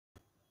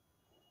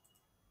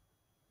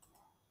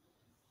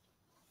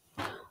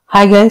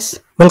Hi guys,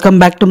 welcome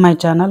back to my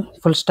channel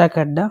Full Stack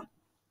Adda.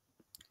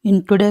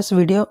 In today's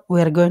video,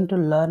 we are going to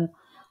learn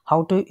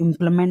how to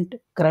implement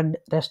CRUD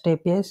REST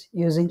APIs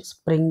using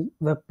Spring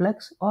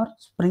webflux or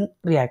Spring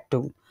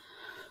Reactive.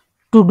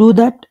 To do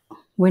that,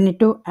 we need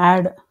to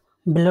add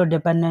below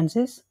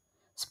dependencies: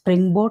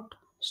 Springboot,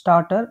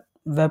 Starter,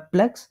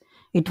 webflux.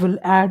 It will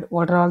add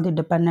what are all the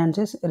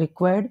dependencies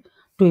required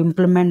to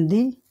implement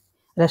the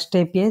REST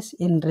APIs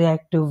in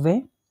reactive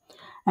way.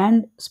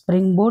 And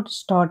Springboot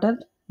Starter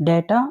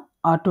data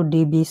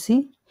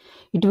R2DBC.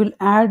 It will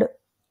add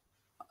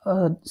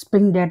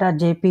Spring Data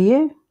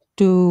JPA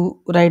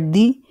to write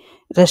the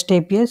REST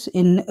APIs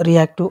in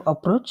reactive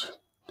approach.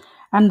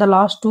 And the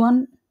last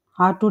one,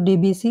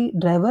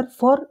 R2DBC driver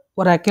for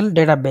Oracle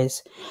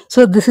database.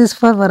 So this is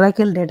for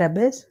Oracle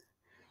database.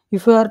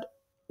 If you are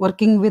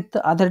working with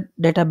other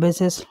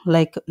databases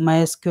like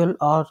MySQL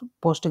or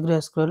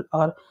PostgreSQL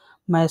or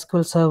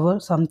MySQL server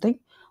something,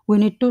 we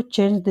need to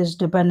change this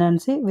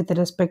dependency with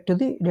respect to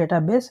the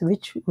database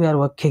which we are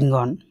working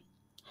on.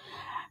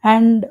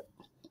 And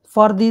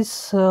for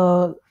this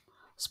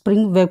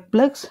Spring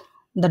webflux,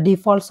 the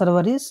default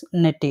server is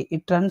Netty.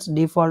 It runs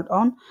default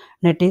on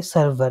Netty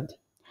server.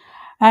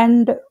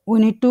 And we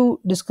need to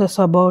discuss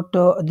about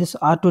this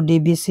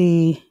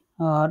R2DBC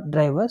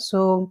driver.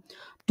 So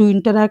to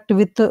interact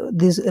with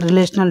this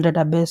relational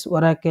database,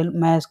 Oracle,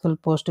 MySQL,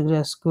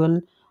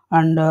 PostgreSQL,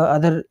 and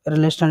other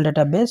relational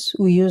database,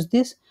 we use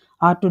this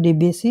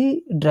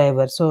R2DBC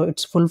driver. So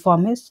its full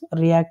form is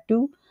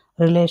Reactive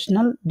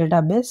Relational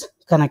Database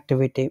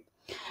Connectivity.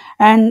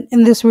 And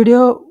in this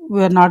video,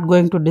 we are not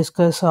going to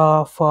discuss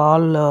of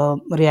all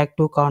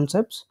reactive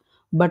concepts,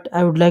 but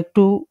I would like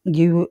to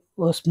give you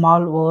a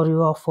small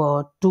overview of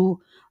two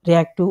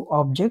reactive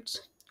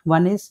objects.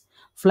 One is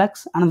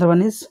flux, another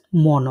one is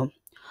mono.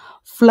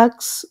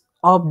 Flux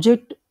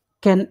object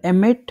can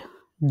emit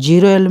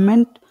 0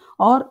 element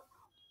or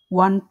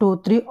 1,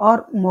 2, 3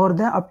 or more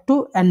than up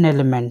to n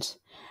elements.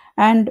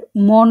 And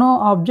mono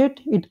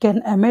object, it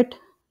can emit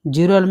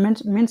 0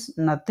 elements, means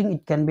nothing,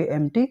 it can be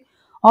empty,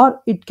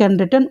 or it can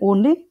return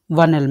only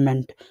one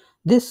element.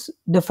 This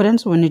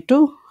difference we need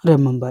to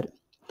remember.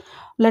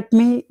 Let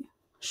me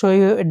show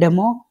you a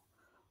demo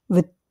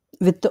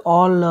with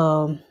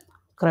all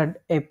CRUD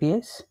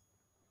APIs.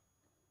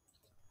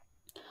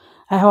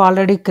 I have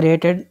already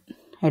created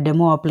a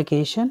demo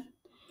application.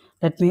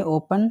 Let me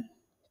open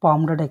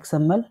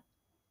pom.xml.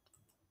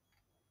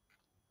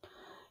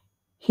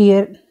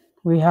 Here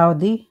we have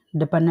the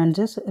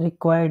dependencies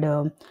required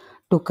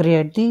to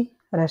create the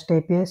REST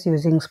APIs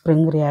using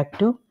Spring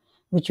Reactive,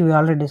 which we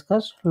already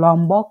discussed.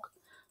 Lombok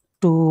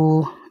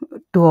to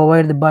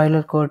avoid the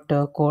boilerplate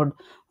code,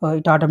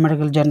 it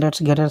automatically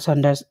generates getters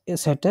and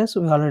setters.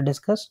 We already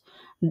discussed.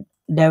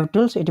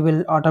 DevTools, it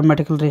will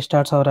automatically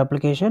restart our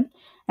application,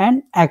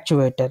 and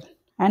Actuator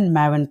and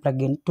Maven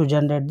plugin to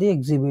generate the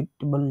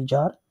executable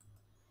jar.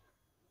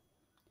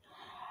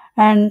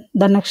 And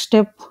the next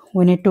step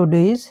we need to do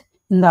is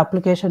in the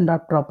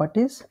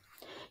application.properties.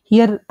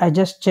 Here I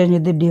just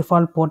changed the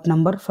default port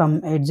number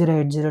from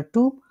 8080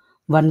 to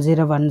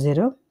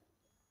 1010,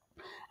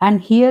 and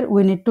here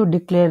we need to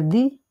declare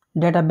the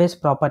database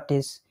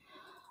properties.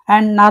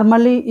 And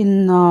normally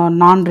in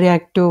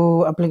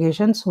non-reactive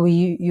applications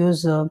we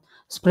use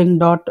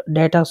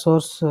spring.data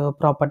source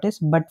properties,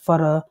 but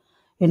for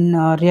in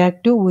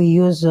reactive we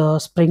use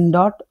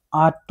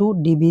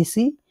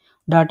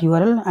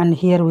spring.r2dbc.url, and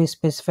here we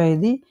specify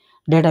the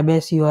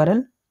database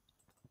URL,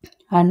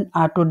 and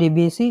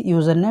R2DBC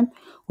username,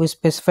 we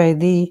specify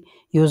the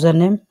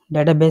username,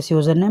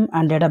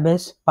 and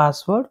database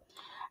password.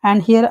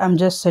 And here I'm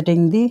just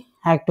setting the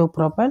active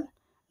profile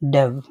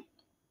dev.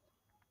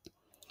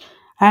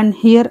 And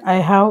here I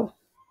have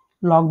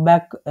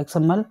logback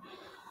XML.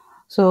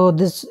 So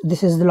this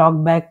is the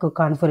logback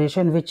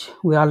configuration which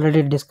we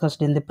already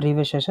discussed in the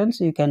previous sessions.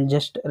 You can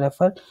just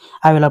refer.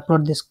 I will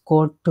upload this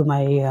code to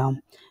my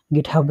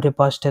GitHub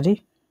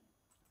repository.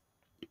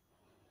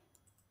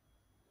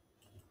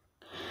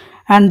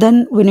 And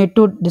then we need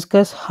to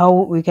discuss how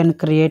we can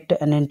create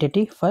an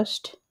entity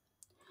first.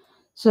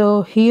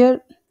 So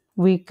here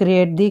we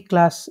create the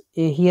class.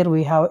 Here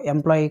we have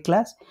employee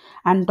class,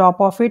 and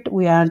top of it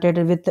we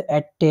annotated with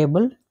add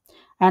table,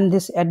 and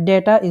this add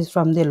data is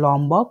from the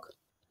Lombok.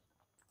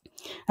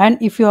 And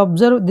if you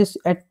observe this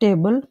add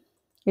table,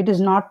 it is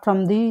not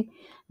from the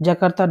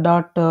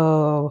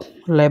Jakarta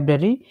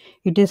library,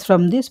 it is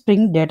from the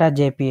Spring Data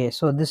JPA.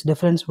 So this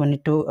difference we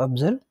need to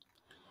observe.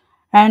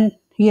 And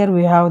here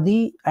we have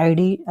the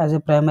ID as a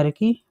primary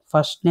key,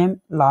 first name,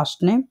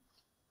 last name.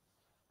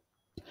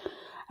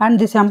 And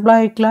this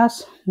employee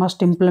class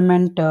must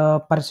implement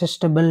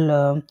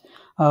persistable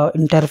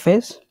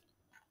interface.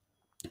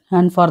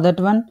 And for that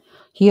one,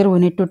 here we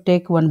need to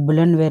take one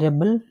boolean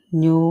variable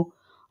new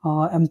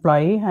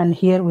employee, and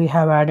here we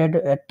have added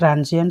a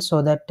transient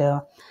so that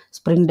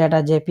Spring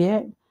Data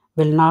JPA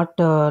will not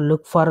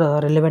look for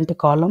a relevant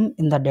column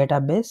in the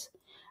database,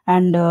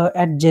 and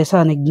at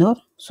JSON ignore.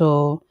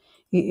 So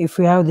if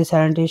we have this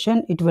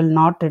annotation, it will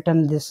not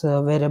return this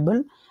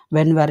variable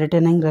when we are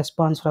returning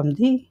response from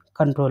the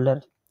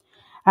controller.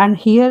 and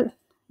here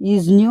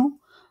is new,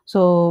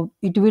 so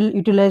it will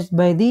utilized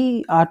by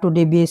the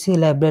R2DBAC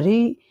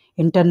library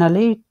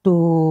internally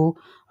to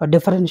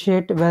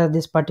differentiate whether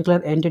this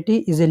particular entity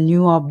is a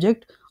new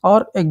object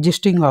or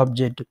existing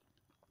object.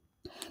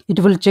 It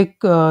will check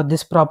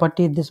this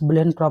property, this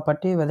boolean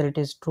property, whether it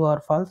is true or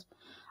false,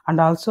 and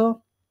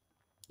also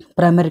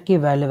primary key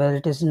value, whether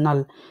it is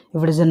null.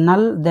 If it is a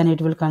null, then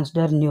it will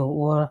consider new,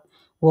 or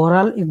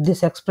overall if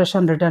this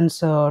expression returns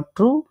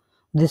true,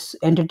 this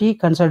entity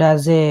considered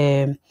as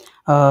a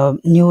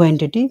new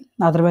entity,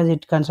 otherwise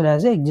it considered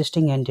as a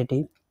existing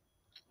entity.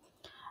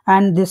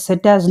 And this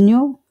set as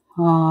new,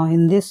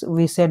 in this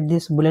we set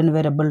this boolean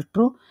variable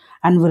true,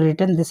 and we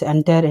return this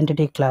entire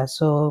entity class.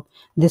 So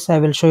this I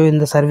will show you in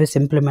the service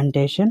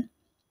implementation.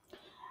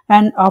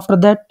 And after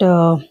that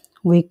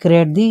we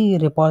create the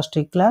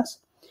repository class,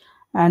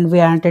 and we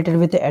annotated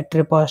with at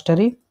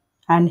repository,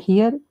 and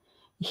here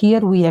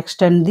we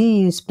extend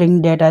the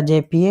Spring Data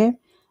JPA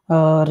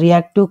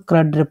Reactive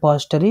CRUD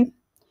repository,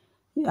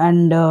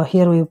 and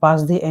here we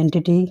pass the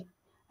entity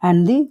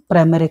and the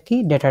primary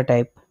key data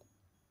type.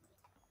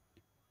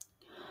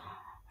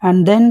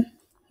 And then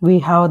we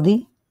have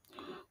the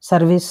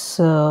service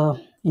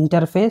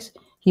interface.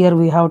 Here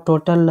we have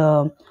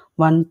total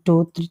 1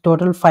 2 3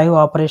 total 5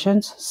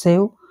 operations: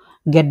 save,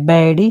 get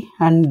by id,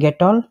 and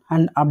get all,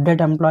 and update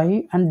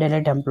employee, and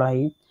delete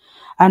employee.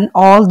 And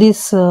all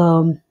these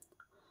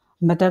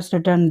methods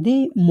return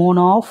the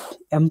mono of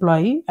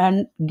employee,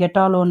 and get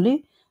all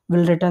only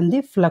will return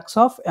the flux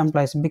of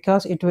employees,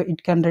 because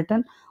it can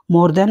return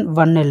more than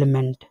one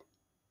element.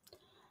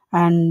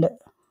 And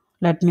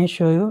let me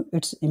show you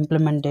its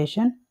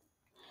implementation.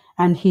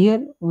 And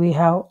here we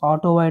have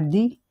auto-write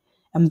the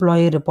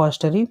employee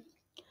repository,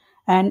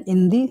 and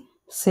in the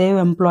save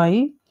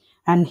employee,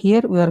 and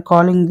here we are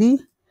calling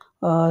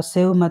the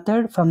save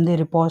method from the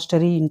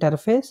repository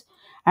interface,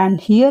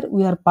 and here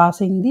we are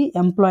passing the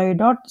employee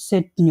dot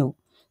set new,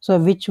 so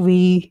which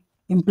we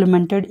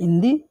implemented in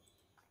the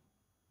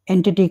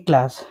entity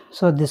class,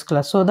 so this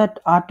class, so that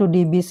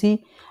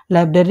R2DBC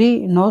library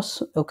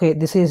knows, okay,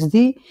 this is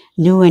the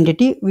new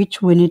entity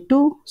which we need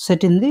to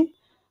set in the,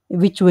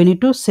 which we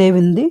need to save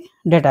in the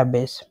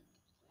database.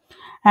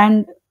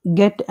 And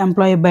get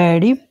employee by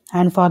id,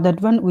 and for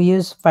that one we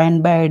use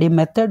find by id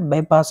method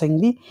by passing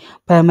the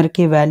primary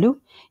key value.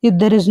 If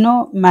there is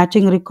no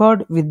matching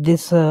record with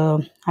this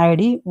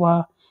id,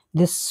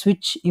 this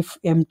switch if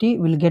empty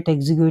will get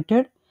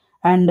executed.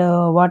 And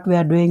what we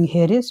are doing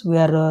here is we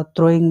are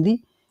throwing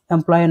the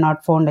employee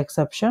not found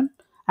exception,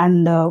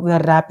 and we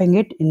are wrapping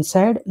it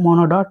inside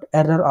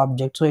mono.error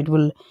object, so it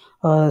will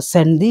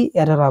send the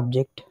error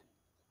object.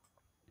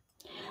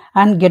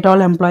 And get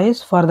all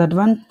employees, for that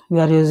one we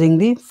are using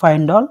the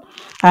find all,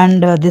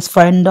 and this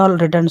find all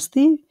returns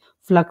the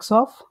flux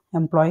of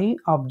employee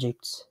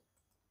objects.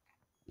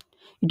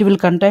 It will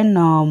contain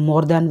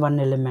more than one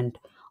element,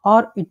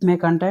 or it may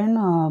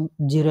contain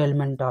zero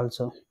element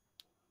also.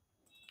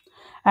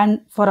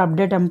 And for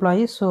update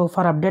employees, so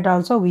for update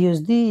also we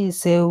use the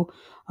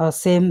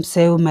same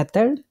save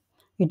method.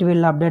 It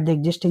will update the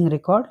existing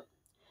record.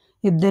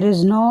 If there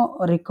is no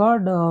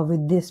record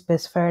with the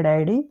specified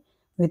id,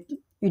 with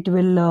it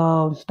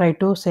will try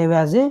to save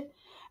as a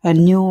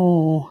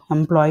new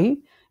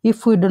employee.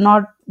 If we do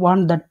not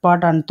want that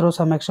part and throw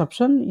some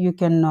exception, you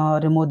can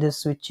remove this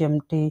switch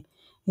empty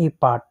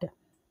part.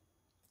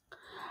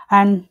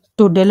 And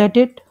to delete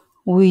it,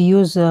 we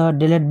use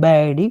delete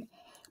by id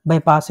by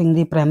passing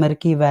the primary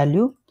key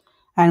value,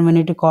 and we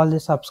need to call the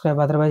subscribe,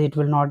 otherwise it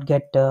will not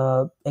get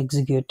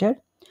executed.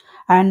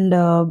 And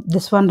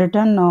this one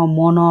return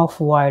mono of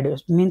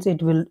void, means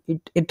it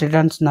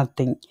returns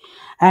nothing.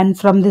 And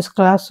from this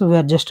class we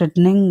are just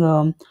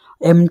returning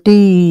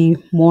empty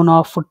mono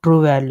of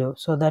true value,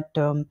 so that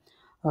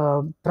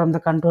from the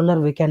controller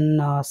we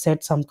can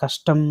set some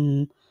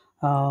custom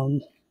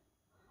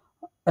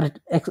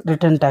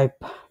return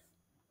type.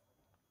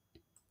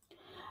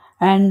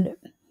 And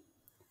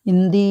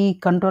in the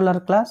controller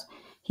class,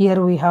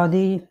 here we have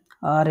the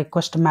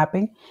request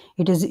mapping.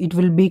 It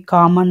will be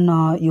common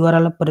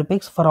url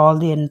prefix for all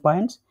the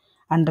endpoints,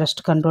 and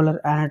rest controller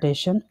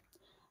annotation,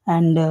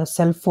 and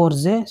self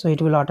force j, so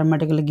it will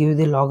automatically give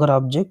the logger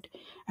object.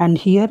 And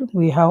here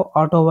we have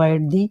auto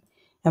void the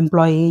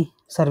employee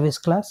service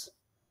class.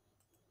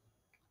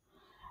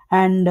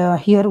 And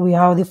here we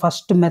have the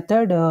first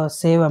method,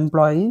 save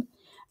employee.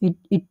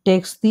 It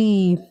takes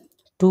the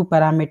two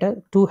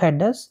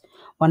headers.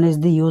 One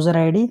is the user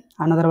id,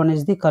 another one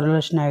is the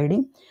correlation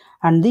id,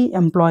 and the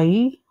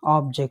employee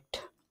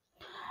object.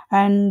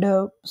 And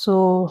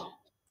so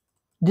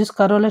this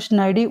correlation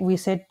id we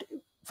set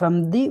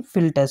from the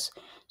filters.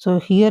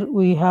 So here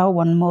we have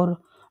one more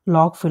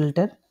log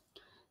filter.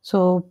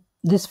 So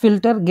this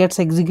filter gets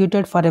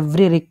executed for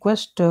every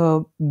request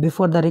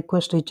before the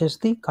request reaches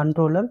the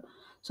controller.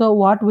 So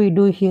what we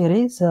do here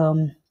is,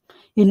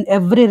 in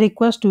every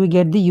request we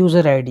get the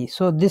user id.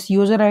 So this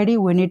user id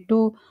we need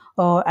to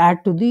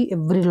add to the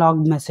every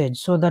log message,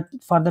 so that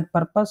for that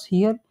purpose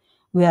here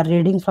we are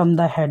reading from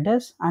the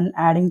headers and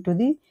adding to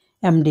the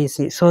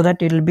mdc, so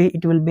that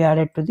it will be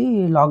added to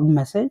the log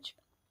message.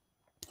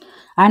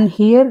 And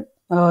here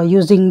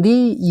using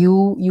the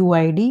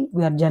UUID,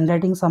 we are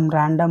generating some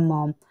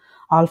random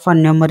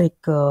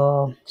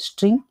alphanumeric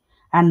string,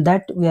 and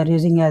that we are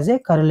using as a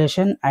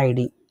correlation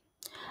ID.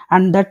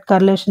 And that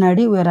correlation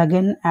ID we are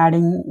again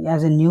adding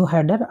as a new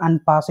header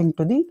and passing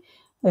to the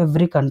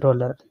every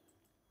controller.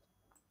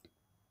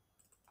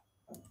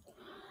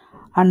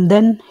 And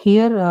then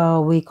here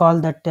we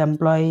call that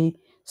employee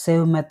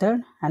save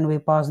method, and we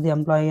pass the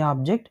employee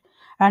object,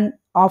 and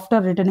after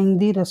returning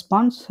the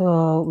response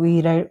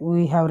we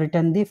have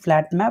written the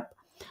flat map.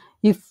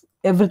 If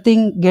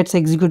everything gets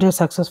executed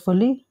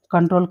successfully,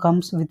 control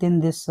comes within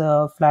this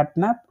flat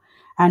map,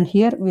 and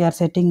here we are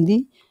setting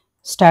the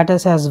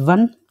status as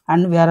 1,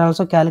 and we are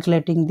also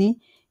calculating the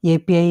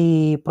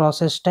API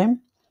process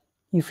time.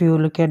 If you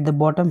look at the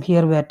bottom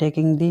here, we are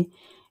taking the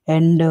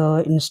end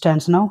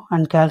instance now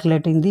and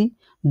calculating the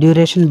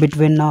duration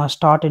between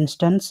start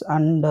instance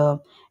and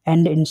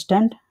end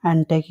instant,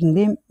 and taking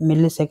the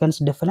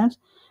milliseconds difference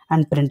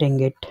and printing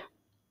it.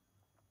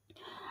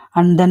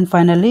 And then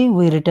finally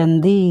we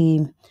return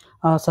the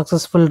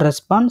successful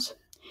response.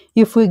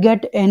 If we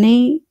get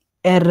any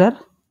error,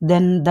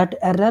 then that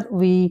error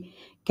we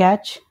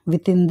catch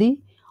within the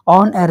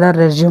on error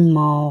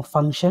resume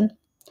function,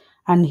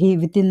 and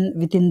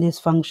within this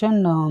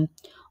function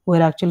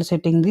we're actually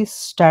setting this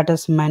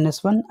status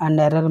 -1 and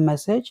error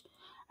message,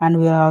 and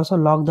we are also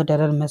log that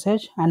error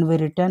message, and we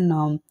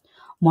return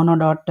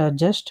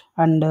mono.just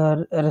and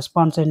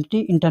response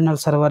entity internal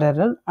server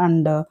error,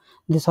 and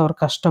this our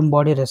custom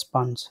body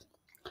response.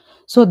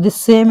 So this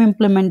same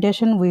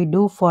implementation we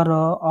do for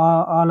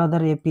all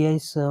other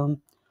APIs.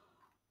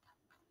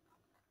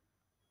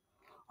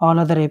 All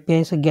other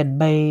APIs get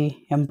by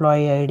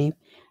employee ID,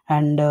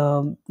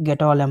 and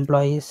get all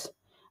employees,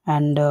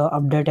 and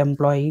update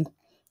employee,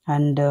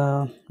 and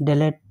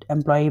delete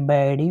employee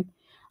by ID.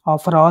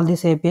 For all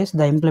these APIs,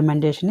 the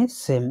implementation is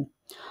same.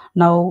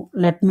 Now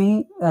let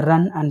me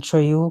run and show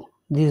you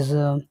these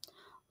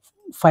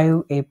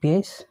 5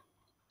 APIs.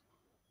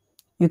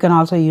 You can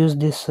also use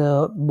this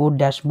boot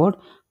dashboard.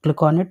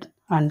 Click on it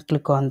and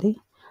click on the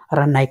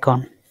run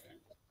icon.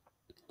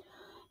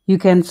 You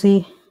can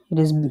see it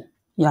is,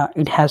 yeah,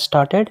 it has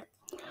started.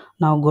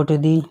 Now go to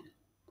the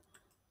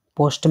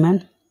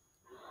Postman.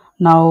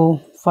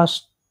 Now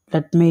first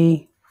let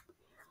me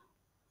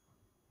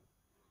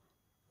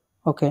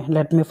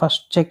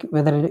first check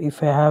whether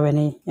if I have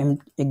any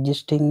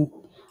existing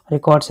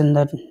records in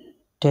that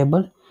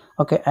table.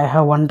 Okay, I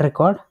have one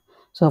record.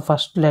 So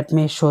first let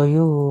me show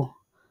you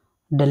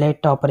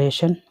delete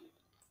operation.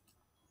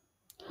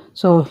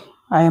 So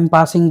I am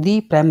passing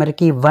the primary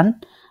key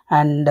 1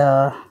 and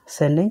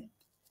sending.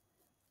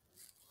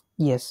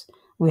 Yes,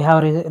 we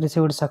have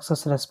received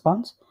success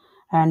response,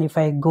 and if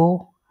I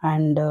go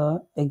and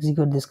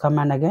execute this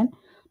command again,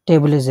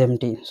 table is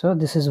empty. So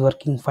this is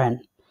working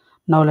fine.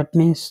 Now let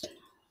me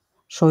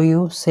show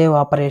you save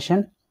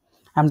operation.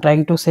 I'm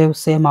trying to save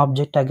same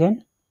object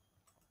again.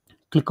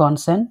 Click on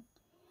send.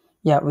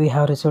 Yeah, we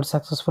have received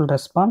successful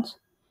response.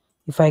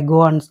 If I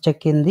go and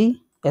check in the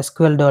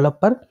SQL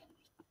developer,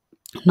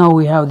 now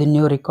we have the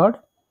new record,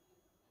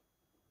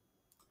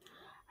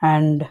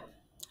 and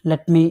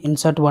let me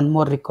insert one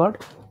more record,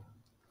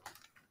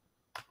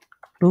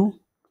 2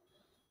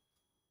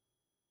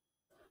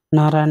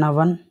 Narayana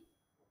 1,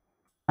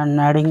 and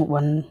adding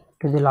 1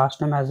 to the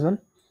last name as well,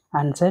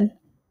 and send.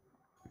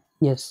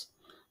 Yes,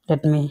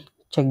 let me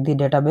check the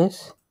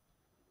database.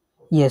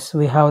 Yes,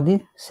 we have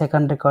the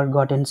second record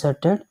got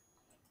inserted,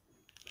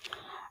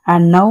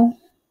 and now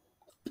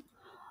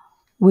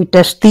we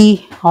test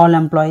the all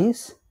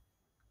employees.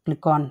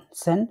 Click on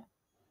send.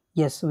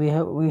 Yes, we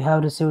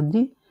have received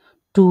the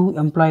 2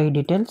 employee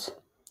details,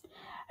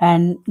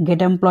 and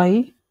get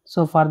employee.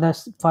 So for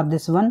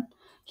this one,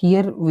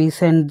 here we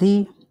send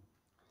the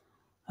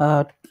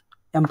uh,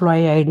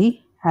 employee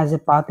ID as a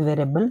path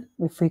variable.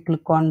 If we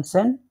click on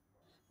send,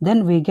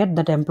 then we get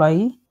that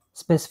employee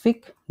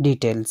specific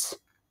details.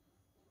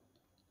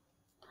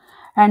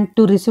 And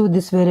to receive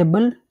this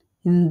variable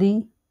in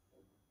the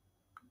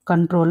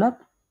controller,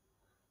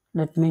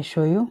 let me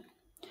show you.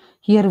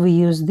 Here we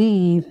use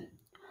the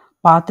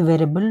path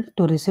variable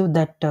to receive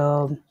that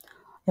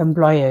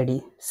employee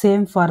ID.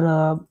 Same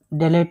for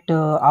delete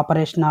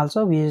operation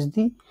also, we use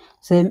the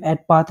same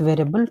at path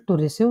variable to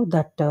receive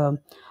that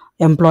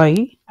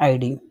employee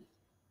ID.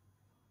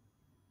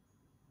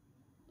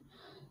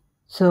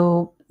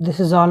 So this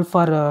is all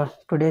for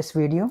today's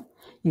video.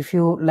 If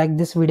you like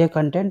this video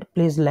content,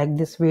 please like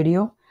this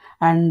video,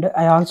 and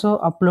I also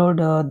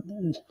upload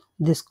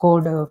this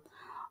code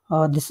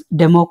this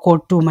demo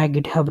code to my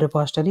GitHub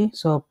repository.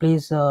 So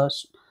please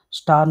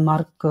star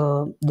mark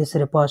this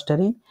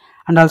repository,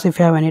 and also if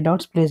you have any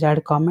doubts, please add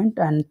a comment,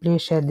 and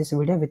please share this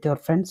video with your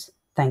friends.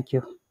 Thank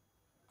you.